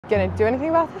gonna do anything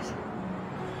about this?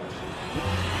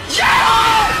 Yo!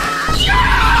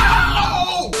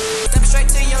 Yo! Step straight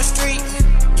to your street.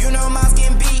 You know Miles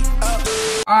getting beat up.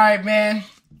 Alright, man.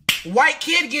 White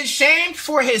kid gets shamed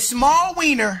for his small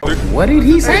wiener. What did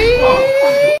he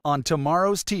say? On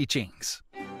tomorrow's teachings.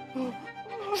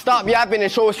 Stop yapping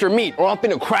and show us your meat, or I'm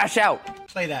finna crash out.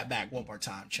 Play that back one more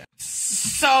time, chat.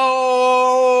 So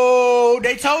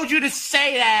they told you to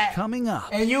say that. Coming up.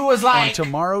 And you was like, on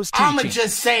tomorrow's teachings. I'ma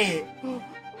just say it.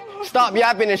 Stop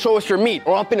yapping and show us your meat,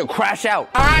 or I'm finna crash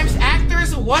out. Times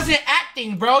actors wasn't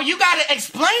acting, bro. You gotta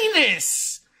explain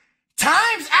this.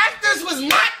 Times actors was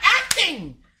not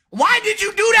acting. Why did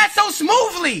you do that so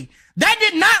smoothly? That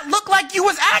did not look like you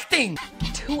was acting.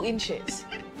 2 inches.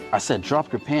 I said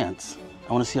drop your pants.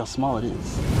 I want to see how small it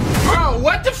is. Bro,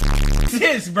 what the f is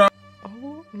this, bro?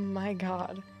 Oh my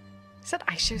god. Is that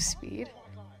I show speed?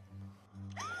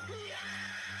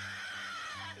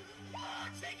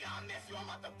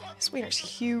 This wiener's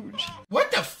huge.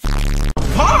 What the f?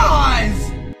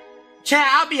 Pause! Chad,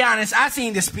 I'll be honest, I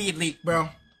seen the speed leak, bro.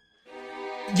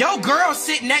 Yo girl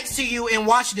sit next to you and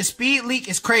watch the speed leak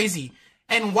is crazy.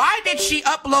 And why did she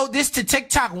upload this to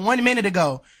TikTok 1 minute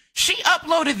ago? She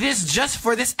uploaded this just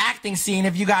for this acting scene,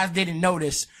 if you guys didn't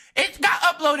notice. It got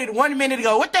uploaded 1 minute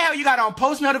ago. What the hell you got on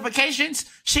post notifications?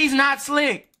 She's not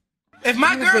slick. If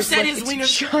my girl said his wiener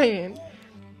giant.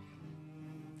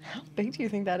 How big do you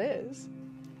think that is?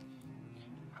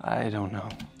 I don't know.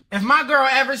 If my girl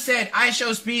ever said I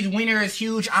show speed's wiener is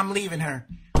huge, I'm leaving her.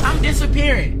 I'm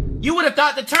disappearing. You would have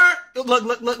thought the turn.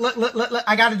 Look.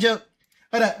 I got a joke.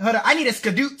 Hold up. I need a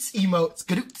skadoots emote.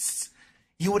 Skadoots.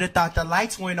 You would have thought the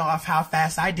lights went off how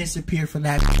fast I disappeared from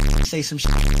that. Say some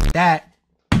shit like that.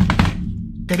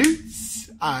 Skadoots.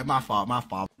 Alright, my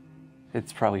fault.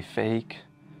 It's probably fake.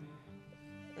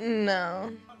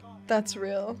 No, that's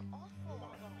real.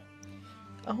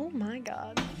 Oh my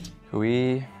god. Can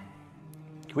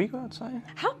we go outside?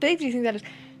 How big do you think that is?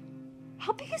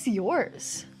 How big is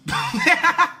yours?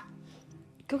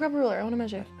 Go grab a ruler, I want to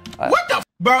measure. What the f?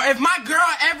 Bro, if my girl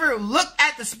ever looked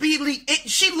at the speed leak,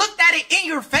 she looked at it in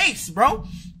your face, bro.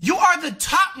 You are the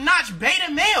top-notch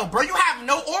beta male, bro. You have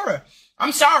no aura.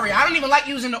 I'm sorry, I don't even like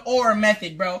using the aura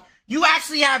method, bro. You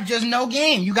actually have just no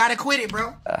game. You gotta quit it,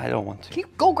 bro. I don't want to. Can you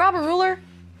go grab a ruler?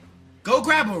 Go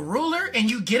grab a ruler and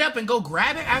you get up and go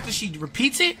grab it after she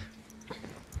repeats it?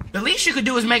 The least you could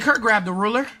do is make her grab the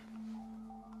ruler.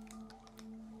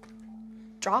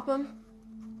 Drop him.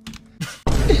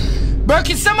 Bro,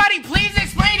 can somebody please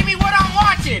explain to me what I'm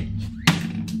watching?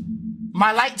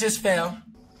 My light just fell.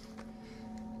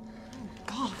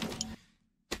 God.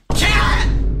 Chad!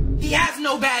 He has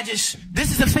no badges.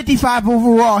 This is a 55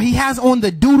 overall. He has on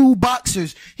the doo-doo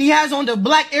boxers. He has on the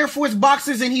black Air Force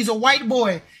boxers and he's a white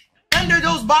boy. Under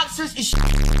those boxers is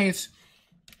shit.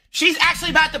 She's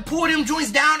actually about to pull them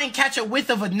joints down and catch a whiff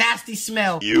of a nasty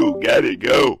smell. You gotta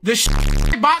go.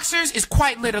 The boxers is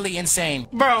quite literally insane.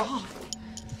 Bro.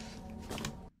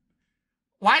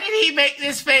 Why did he make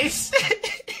this face?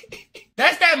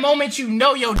 That's that moment you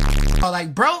know yo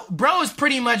like bro is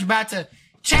pretty much about to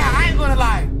chat, I ain't gonna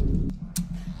lie.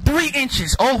 3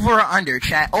 inches over or under,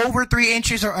 chat. Over 3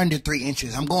 inches or under 3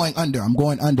 inches. I'm going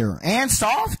under. And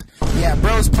soft? Yeah,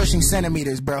 bro's pushing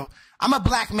centimeters, bro. I'm a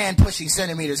black man pushing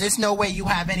centimeters. There's no way you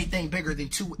have anything bigger than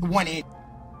 1 inch.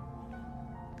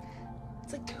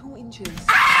 It's like 2 inches.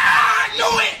 Ah, I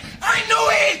knew it!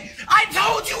 I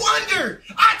told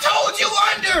you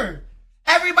under!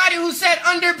 Everybody who said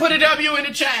under, put a W in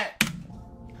the chat.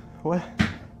 What?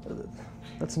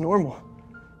 That's normal.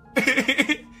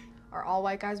 Are all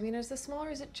white guys' wieners this small,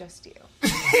 or is it just you?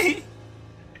 You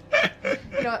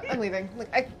know what? I'm leaving.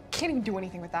 Like, I can't even do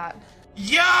anything with that.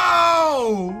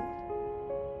 Yo!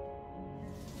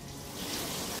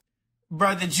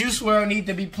 Bro, the Juice WRLD need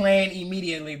to be playing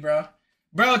immediately, bro.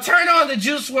 Bro, turn on the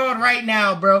Juice WRLD right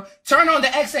now, bro. Turn on the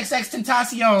XXX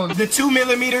Tentacion. The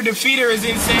 2mm defeater is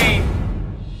insane.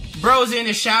 Bro's in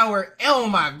the shower. Oh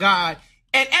my god.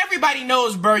 And everybody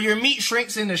knows, bro, your meat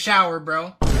shrinks in the shower,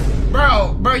 bro.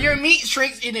 Bro, your meat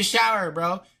shrinks in the shower,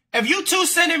 bro. If you 2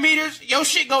 centimeters, your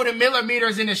shit go to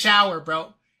millimeters in the shower,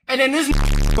 bro. And then this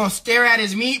gonna stare at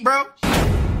his meat, bro.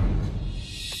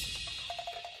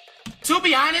 To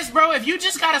be honest, bro, if you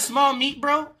just got a small meat,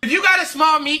 bro, you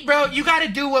gotta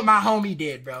do what my homie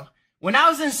did, bro. When I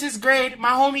was in 6th grade,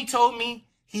 my homie told me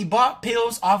he bought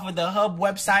pills off of the Hub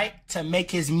website to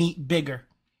make his meat bigger.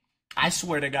 I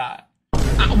swear to God.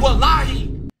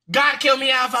 Wallahi, God kill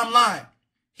me out if I'm lying.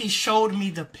 He showed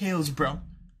me the pills, bro.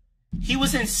 He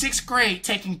was in 6th grade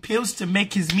taking pills to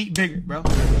make his meat bigger, bro.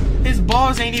 His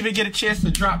balls ain't even get a chance to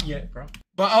drop yet, bro.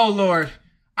 But oh Lord.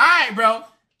 Alright, bro.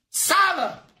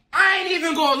 Salah. ain't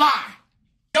even gonna lie.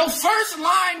 Your first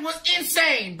line was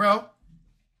insane, bro.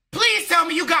 Please tell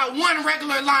me you got one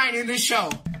regular line in this show.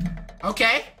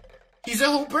 Okay? He's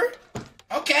a hooper.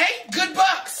 Okay? Good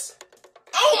bucks.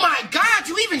 Oh my God,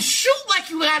 you even shoot like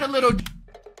you had a little...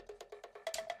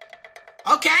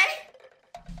 Okay?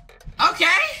 Okay?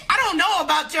 I don't know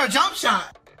about your jump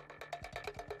shot.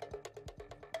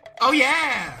 Oh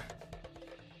yeah.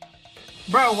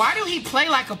 Bro, why do he play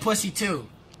like a pussy too?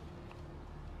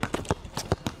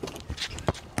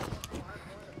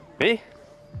 B?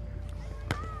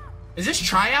 Is this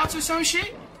tryouts or some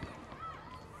shit?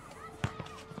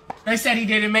 They said he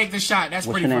didn't make the shot. That's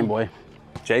What's pretty your name, funny.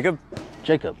 boy? Jacob?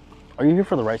 Jacob, are you here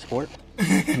for the right sport?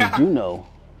 You do know,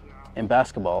 in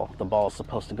basketball, the ball is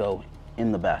supposed to go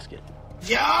in the basket.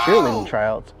 Yo! Cheerleading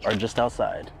tryouts are just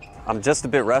outside. I'm just a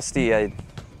bit rusty. I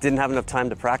didn't have enough time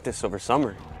to practice over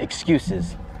summer.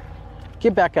 Excuses.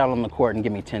 Get back out on the court and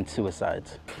give me 10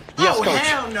 suicides. Yes, Oh, coach.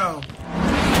 hell no.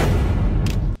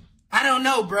 I don't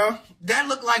know, bro. That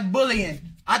looked like bullying.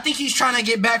 I think he's trying to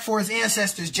get back for his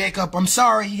ancestors, Jacob. I'm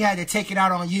sorry he had to take it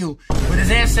out on you, but his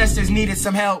ancestors needed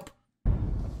some help.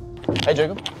 Hey,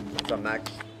 Jacob. What's up,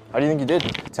 Max? How do you think you did?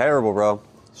 Terrible, bro.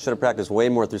 Should have practiced way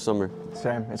more through summer.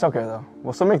 Same. It's okay, though.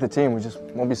 We'll still make the team. We just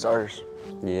won't be starters.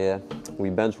 Yeah, we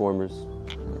bench warmers.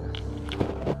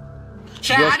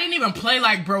 Chad, I didn't even play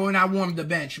like bro when I warmed the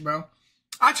bench, bro.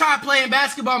 I tried playing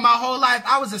basketball my whole life.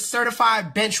 I was a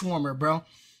certified bench warmer, bro.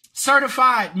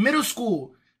 Certified, middle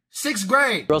school, 6th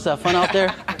grade. Girls have fun out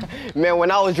there? Man, when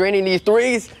I was draining these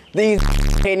threes, these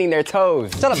painting their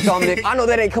toes. Shut up, Dominic. I know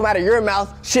that ain't come out of your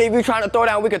mouth. Shit, if you trying to throw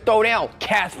down, we could throw down,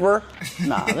 Casper.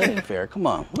 Nah, that ain't fair. Come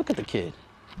on, look at the kid.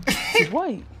 He's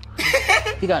white.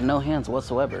 He got no hands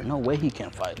whatsoever. No way he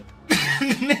can't fight.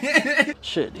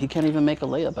 Shit, he can't even make a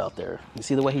layup out there. You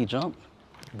see the way he jumped?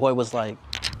 Boy was like,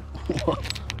 like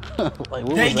what They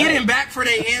was get that? him back for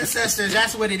their ancestors.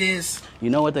 That's what it is. You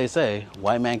know what they say,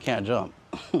 white man can't jump.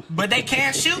 But they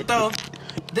can't shoot, though.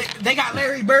 They got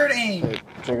Larry Bird aim. Hey,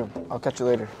 Jacob, I'll catch you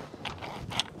later.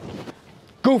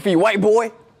 Goofy white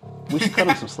boy. We should cut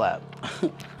him some slack.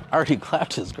 I already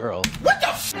clapped his girl. What the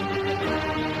f?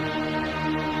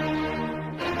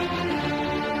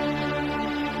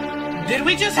 Did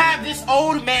we just have this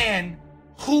old man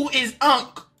who is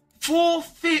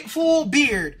full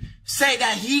beard, say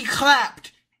that he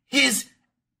clapped his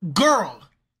girl?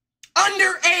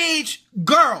 Underage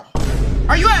girl.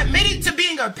 Are you admitting to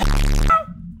being a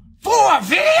for a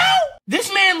video?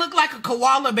 This man looked like a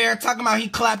koala bear talking about he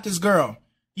clapped his girl.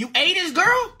 You ate his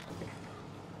girl?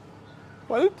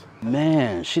 What?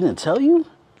 Man, she didn't tell you?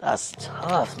 That's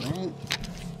tough, man.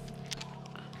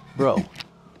 Bro,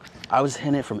 I was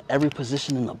hitting it from every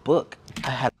position in the book. I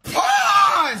had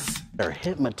Pause! her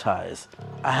hypnotized.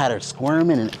 I had her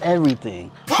squirming and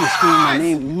everything. She was screaming my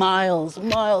name, Miles,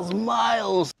 Miles,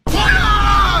 Miles.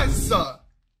 Pause!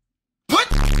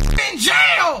 Put in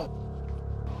jail!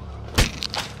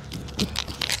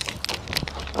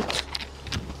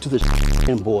 To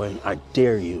the boy, I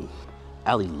dare you.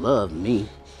 Allie loved me.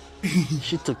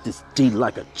 She took this D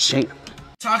like a champ.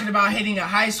 Talking about hitting a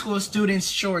high school student's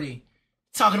shorty.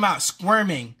 Talking about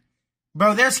squirming.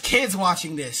 Bro, there's kids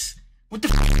watching this. What the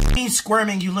f mean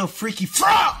squirming, you little freaky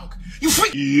frog? You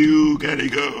freak. You gotta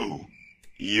go.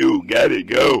 You gotta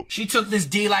go. She took this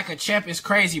D like a champ. It's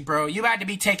crazy, bro. You had to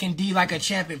be taking D like a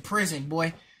champ in prison,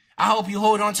 boy. I hope you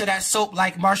hold on to that soap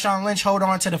like Marshawn Lynch hold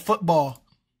on to the football.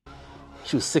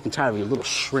 She was sick and tired of your little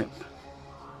shrimp.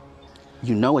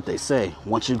 You know what they say.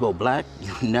 Once you go black,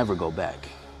 you never go back.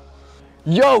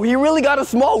 Yo, he really got a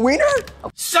small wiener?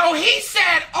 So he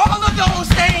said all of those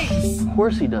things. Of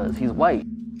course he does. He's white.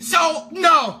 So,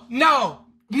 no.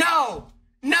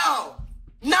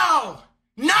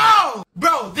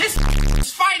 Bro, this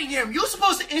is fighting him. You're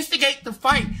supposed to instigate the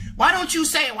fight. Why don't you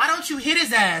say it? Why don't you hit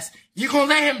his ass? You gonna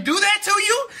let him do that to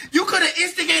you? You could have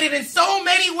instigated in so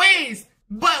many ways.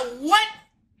 But what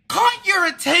caught your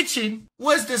attention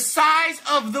was the size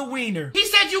of the wiener. He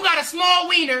said you got a small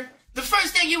wiener. The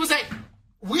first thing you was like,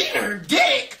 wiener,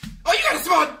 dick? Oh, you got a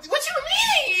small, what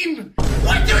you mean?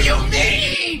 What do you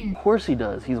mean? Of course he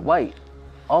does. He's white.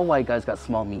 All white guys got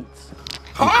small meats.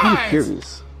 I'm Pause. kind of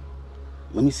curious.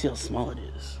 Let me see how small it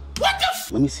is. What the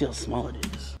f? Let me see how small it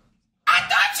is. I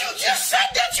thought you just said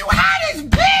that you had his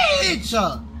bitch.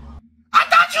 I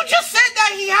thought you just said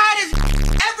that he had his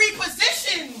every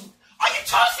position. Are you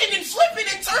tossing and flipping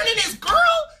and turning his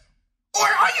girl? Or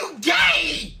are you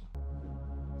gay?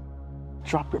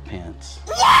 Drop your pants.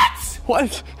 What?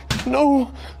 What?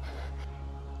 No.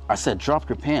 I said drop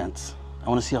your pants. I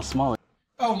want to see how small it is.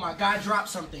 Oh my God, I dropped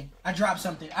something. I dropped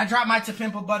my To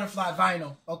Pimp a Butterfly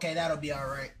vinyl. Okay, that'll be all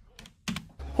right.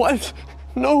 What?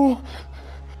 No.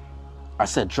 I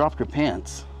said drop your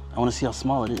pants. I want to see how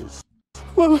small it is.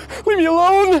 Leave me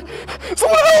alone!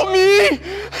 Someone help me!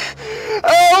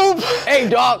 Help! Hey,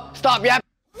 dog, stop yapping.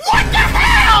 What the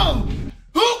hell?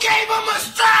 Who gave him a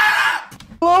strap?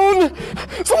 Alone!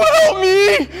 Someone help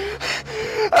me!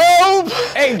 Help!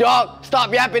 Hey, dog,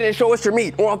 stop yapping and show us your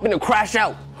meat, or I'm gonna crash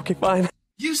out. Okay, fine.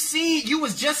 You see, you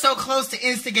was just so close to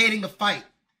instigating a fight.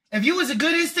 If you was a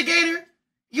good instigator,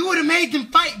 you would have made them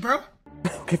fight, bro.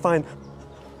 Okay, fine.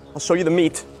 I'll show you the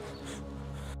meat.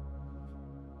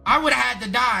 I would have had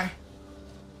to die.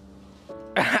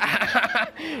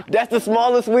 That's the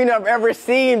smallest wiener I've ever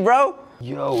seen, bro.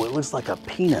 Yo, it looks like a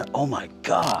peanut. Oh my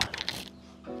God.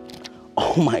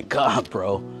 Oh my God,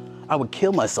 bro. I would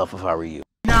kill myself if I were you.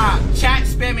 Nah, chat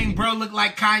spamming bro look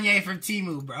like Kanye from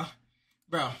Temu, bro.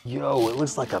 Bro. Yo, it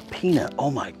looks like a peanut. Oh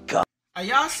my God. Are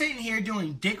y'all sitting here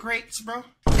doing dick rates, bro?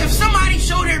 If somebody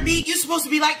show their meat, you're supposed to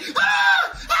be like,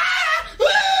 ah, ah,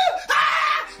 ah,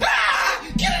 ah, ah,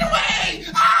 get it away!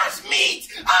 Ah, it's meat!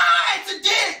 Ah, it's a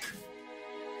dick!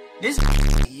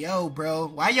 This, yo, bro,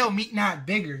 why your meat not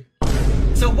bigger?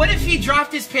 So what if he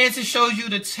dropped his pants and showed you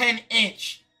the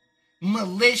 10-inch,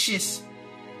 malicious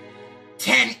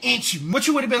 10-inch? What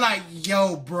you would have been like,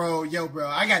 yo, bro,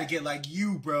 I gotta get like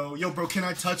you, bro. Yo, bro, can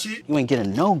I touch it? You ain't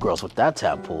getting no girls with that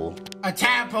tadpole. A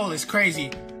tadpole is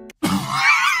crazy.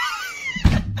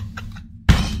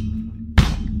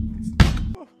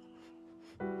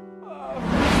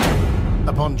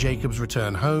 Upon Jacob's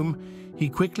return home, he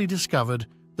quickly discovered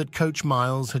that Coach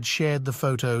Miles had shared the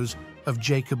photos of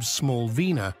Jacob's small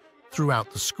wiener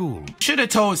throughout the school. Should have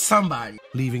told somebody.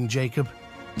 Leaving Jacob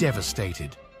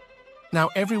devastated. Now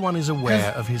everyone is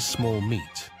aware of his small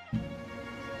meat.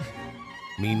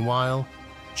 Meanwhile,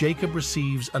 Jacob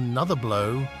receives another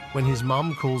blow when his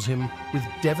mom calls him with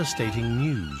devastating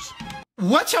news.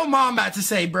 What your mom about to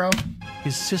say, bro?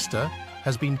 His sister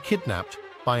has been kidnapped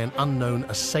by an unknown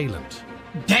assailant.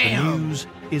 Damn! The news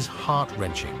is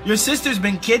heart-wrenching. Your sister's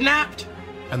been kidnapped?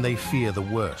 And they fear the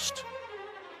worst.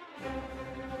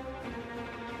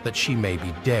 That she may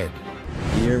be dead.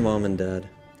 Dear Mom and Dad,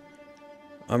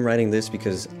 I'm writing this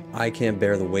because I can't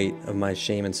bear the weight of my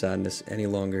shame and sadness any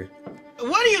longer.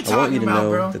 What are you talking about, bro? I want you to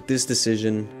know that this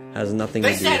decision has nothing to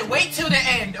do with They said wait till the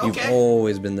end, okay? You've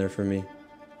always been there for me.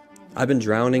 I've been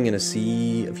drowning in a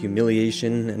sea of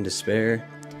humiliation and despair.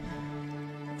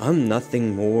 I'm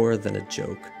nothing more than a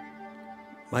joke.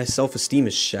 My self-esteem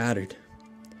is shattered.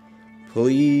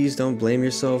 Please don't blame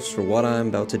yourselves for what I'm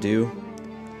about to do.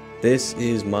 This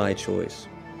is my choice.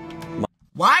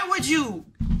 Why would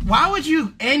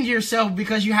you end yourself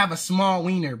because you have a small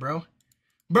wiener, bro?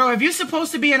 Bro, if you're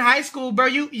supposed to be in high school, bro,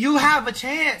 you have a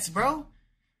chance, bro.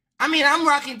 I mean, I'm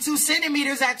rocking 2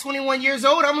 centimeters at 21 years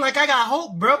old. I'm like, I got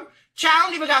hope, bro. Child, I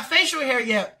don't even got facial hair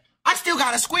yet. I still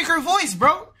got a squeaker voice,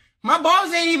 bro. My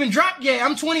balls ain't even dropped yet.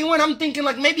 I'm 21. I'm thinking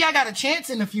like maybe I got a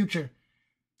chance in the future.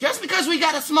 Just because we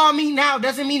got a small meat now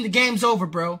doesn't mean the game's over,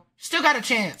 bro. Still got a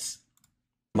chance.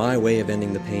 My way of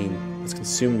ending the pain has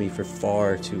consumed me for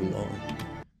far too long.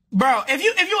 Bro, if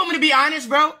you want me to be honest,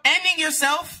 bro, ending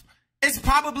yourself is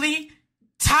probably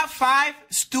top 5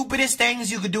 stupidest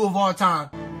things you could do of all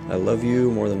time. I love you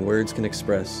more than words can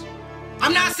express.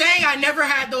 I'm not saying I never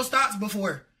had those thoughts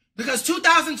before. Because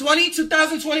 2020,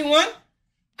 2021,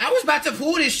 I was about to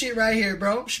pull this shit right here,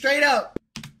 bro. Straight up.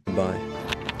 Goodbye.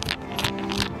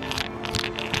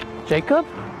 Jacob?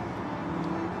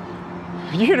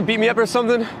 You here to beat me up or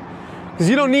something? Because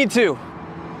you don't need to.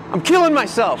 I'm killing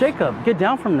myself. Jacob, get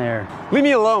down from there. Leave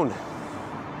me alone.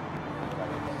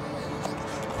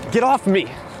 Get off me.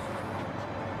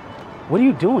 What are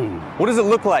you doing? What does it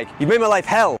look like? You made my life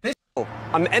hell.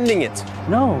 I'm ending it.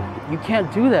 No, you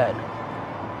can't do that.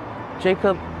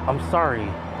 Jacob, I'm sorry.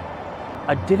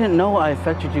 I didn't know I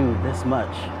affected you this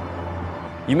much.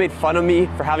 You made fun of me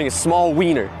for having a small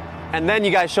wiener. And then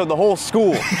you guys showed the whole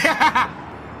school.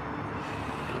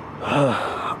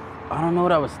 I don't know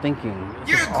what I was thinking.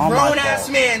 You're a grown-ass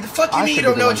man. The fuck you mean you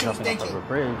don't know what you was thinking?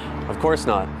 Of course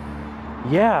not.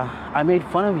 Yeah, I made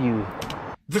fun of you.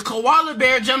 The koala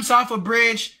bear jumps off a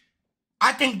bridge.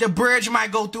 I think the bridge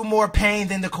might go through more pain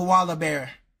than the koala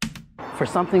bear. For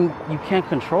something you can't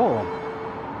control.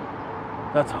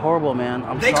 That's horrible, man.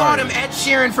 I'm sorry. They called him Ed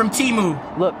Sheeran from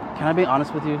Temu. Look, can I be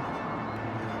honest with you?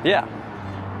 Yeah.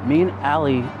 Me and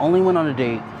Allie only went on a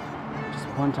date just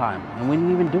one time, and we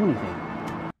didn't even do anything.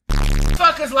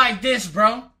 Fuckers like this,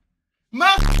 bro.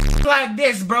 Motherfuckers like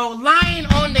this, bro. Lying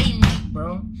on their meat,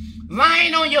 bro.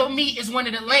 Lying on your meat is one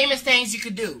of the lamest things you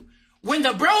could do. When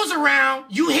the bro's around,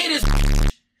 you hit his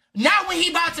not when he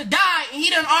about to die and he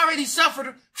done already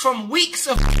suffered from weeks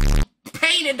of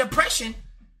pain and depression.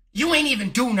 you ain't even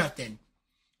do nothing.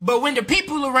 But when the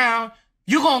people around,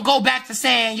 you gonna go back to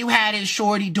saying you had his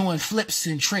shorty doing flips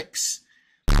and tricks.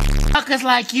 Fuckers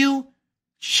like you,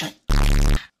 shut.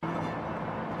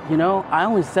 You know, I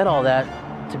only said all that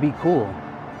to be cool.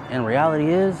 And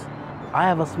reality is, I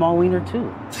have a small wiener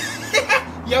too.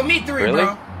 Yo, me three, Really?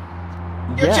 bro.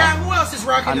 Yo, Yeah. John, who else is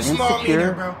rocking I'm the small insecure,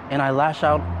 meter, bro? and I lash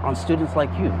out on students like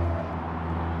you.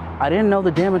 I didn't know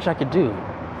the damage I could do.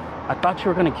 I thought you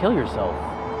were gonna kill yourself.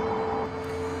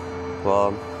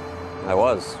 Well, I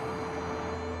was.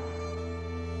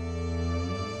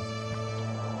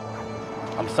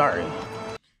 I'm sorry.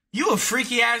 You a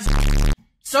freaky ass.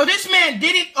 So this man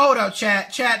did it. Hold up,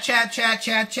 chat.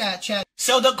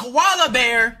 So the koala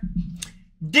bear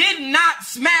did not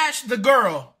smash the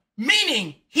girl,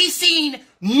 meaning he's seen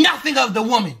nothing of the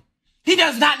woman. He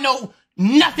does not know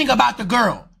nothing about the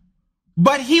girl,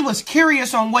 but he was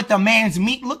curious on what the man's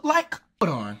meat looked like.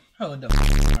 Hold up.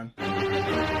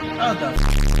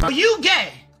 Are you gay?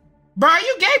 Bro, are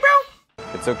you gay, bro?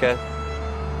 It's okay.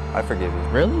 I forgive you.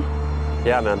 Really?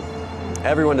 Yeah, man.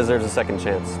 Everyone deserves a second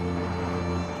chance.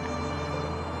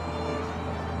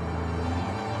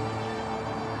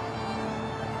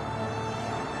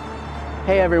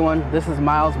 Hey everyone, this is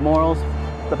Miles Morals,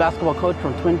 the basketball coach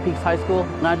from Twin Peaks High School,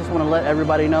 and I just want to let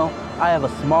everybody know I have a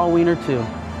small wiener too.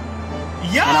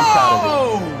 Yo! And I'm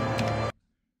proud of it.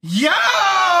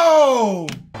 Yo!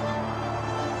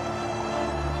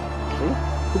 See?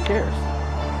 Who cares?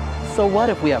 So what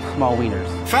if we have small wieners?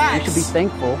 Facts. We should be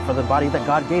thankful for the body that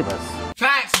God gave us.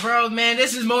 Facts, bro, man.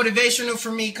 This is motivational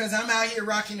for me because I'm out here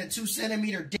rocking a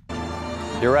 2-centimeter dick.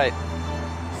 You're right.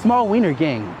 Small wiener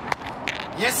gang.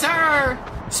 Yes, sir.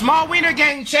 Small wiener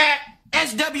gang, chat.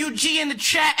 SWG in the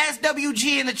chat.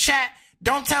 SWG in the chat.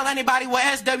 Don't tell anybody what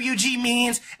SWG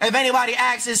means. If anybody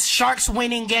asks, it's Sharks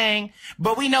Winning Gang.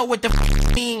 But we know what the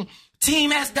mean.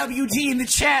 Team SWG in the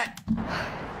chat.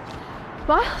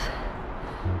 Miles?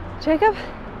 Jacob?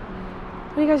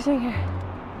 What are you guys doing here?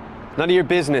 None of your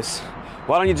business.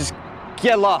 Why don't you just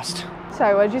get lost?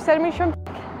 Sorry, what did you say to me, Shrimp?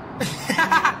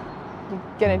 You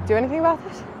gonna do anything about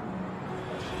this?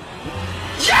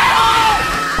 Yo!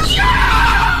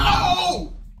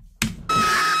 Yo!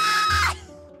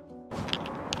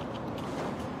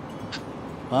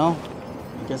 Well,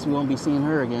 I guess we won't be seeing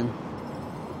her again.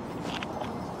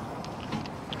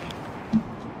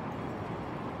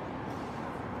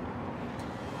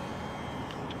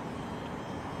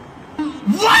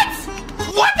 What?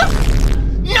 What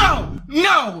the? No!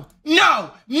 No!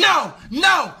 No! No!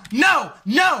 No! No!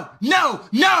 No! No!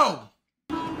 No!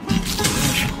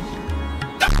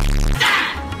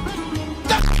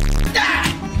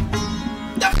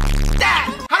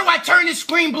 How do I turn this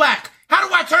screen black? How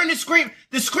do I turn this screen?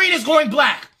 The screen is going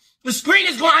black. The screen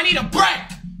is going. I need a break.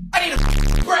 I need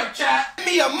a break, chat. Give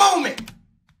me a moment.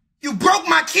 You broke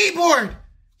my keyboard.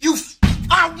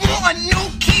 I want a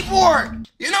new keyboard.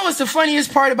 You know what's the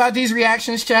funniest part about these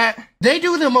reactions, chat? They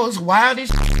do the most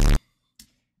wildest.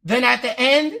 Then at the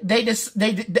end,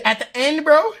 at the end,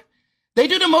 bro, they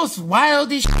do the most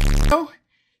wildest, bro.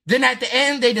 Then at the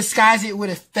end, they disguise it with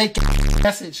a fake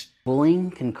message. Bullying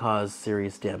can cause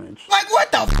serious damage. Like,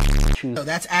 what the f? Choose Yo,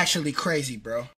 that's actually crazy, bro.